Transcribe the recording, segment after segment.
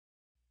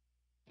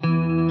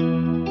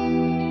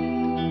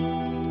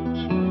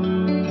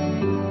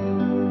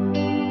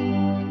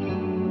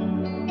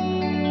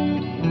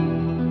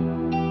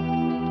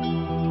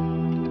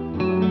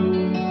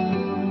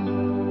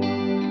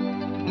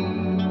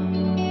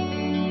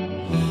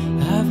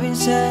been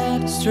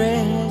sad,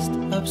 stressed,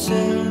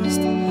 obsessed,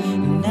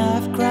 and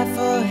I've cried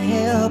for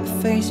help,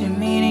 facing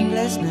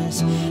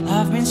meaninglessness.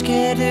 I've been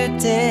scared to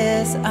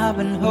death, I've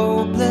been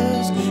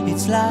hopeless.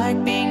 It's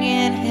like being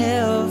in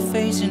hell,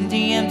 facing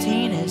the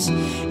emptiness.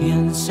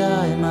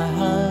 Inside my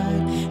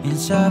heart,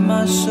 inside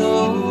my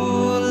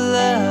soul,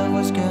 love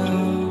was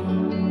gone.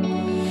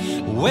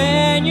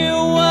 When you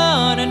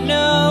wanna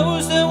know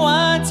who's the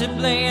one to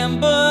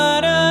blame,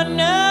 but I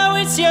know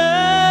it's you.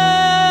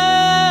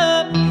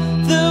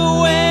 The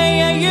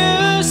way I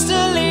used to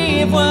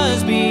live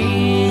was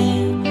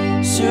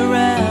being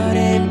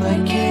surrounded by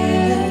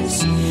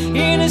kids.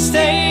 In a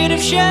state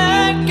of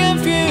shock,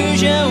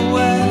 confusion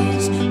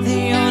was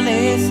the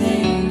only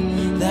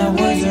thing that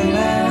was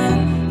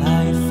around. I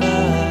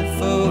fought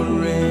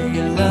for a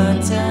long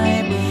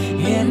time,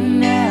 and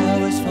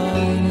now it's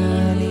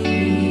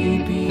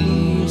finally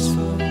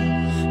peaceful,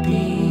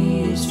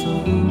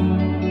 peaceful.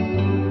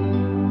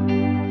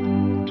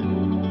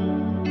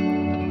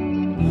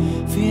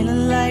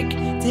 Feeling like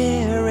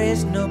there is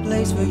no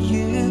place for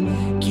you.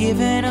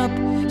 Giving up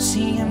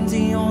seemed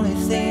the only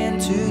thing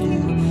to do.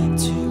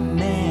 Too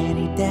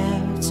many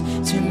doubts,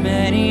 too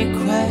many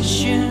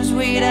questions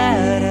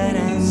without an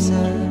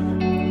answer.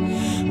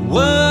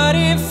 What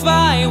if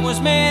I was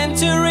meant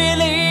to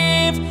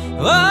relieve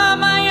all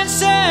my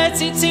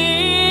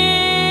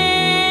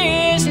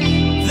uncertainties?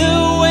 The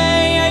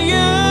way I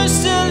used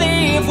to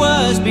live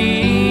was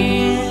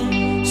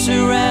being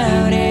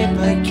surrounded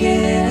by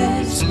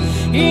kids.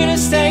 In a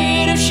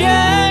state of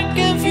shock,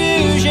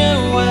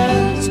 confusion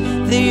was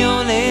the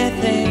only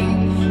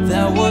thing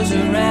that was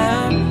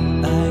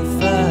around. I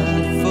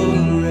fought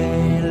for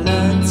a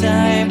long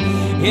time,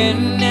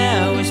 and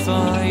now it's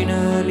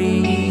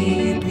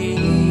finally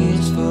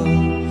peaceful,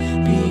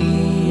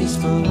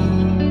 peaceful.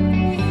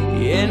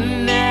 And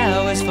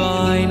now it's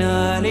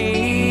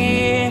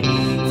finally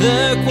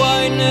the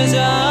quietness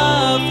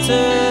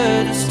after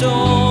the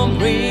storm,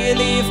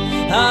 relief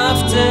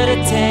after the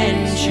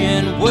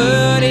tension.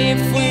 What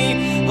if we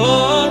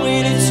all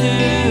really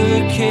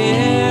took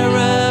care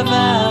of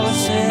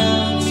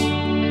ourselves?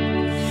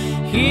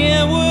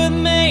 It would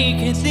make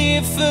a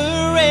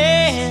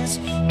difference,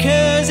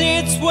 'cause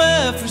it's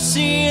worth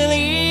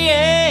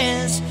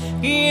resilience.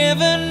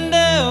 Even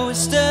though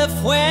it's tough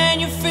when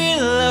you feel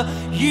low,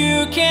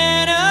 you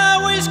can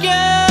always go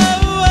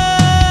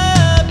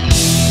up.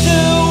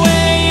 The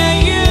way I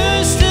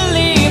used to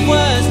live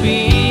was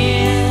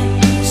being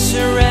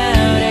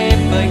surrounded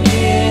by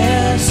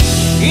kids.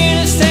 In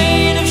a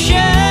state of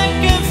shock,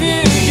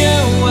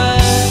 confusion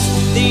was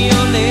the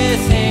only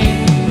thing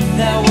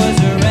that was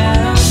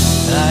around.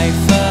 I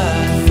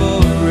fought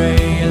for a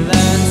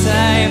long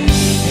time,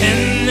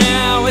 and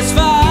now it's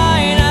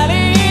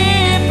finally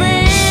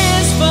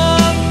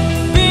peaceful,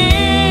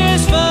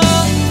 peaceful.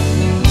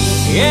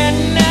 And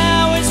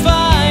now it's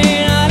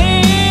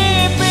finally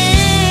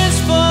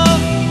peaceful,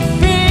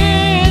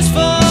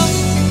 peaceful.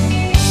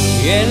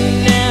 And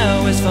now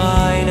it's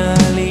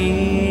finally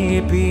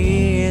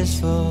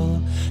peaceful,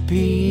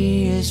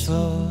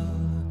 peaceful.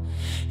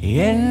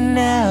 And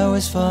now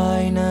it's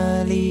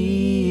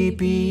finally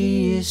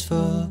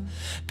peaceful,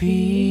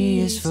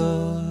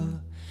 peaceful.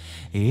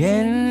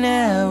 And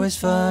now it's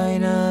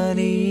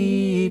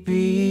finally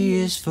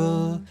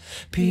peaceful,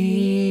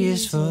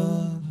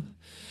 peaceful.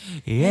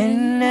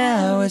 And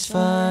now it's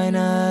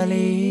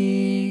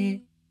finally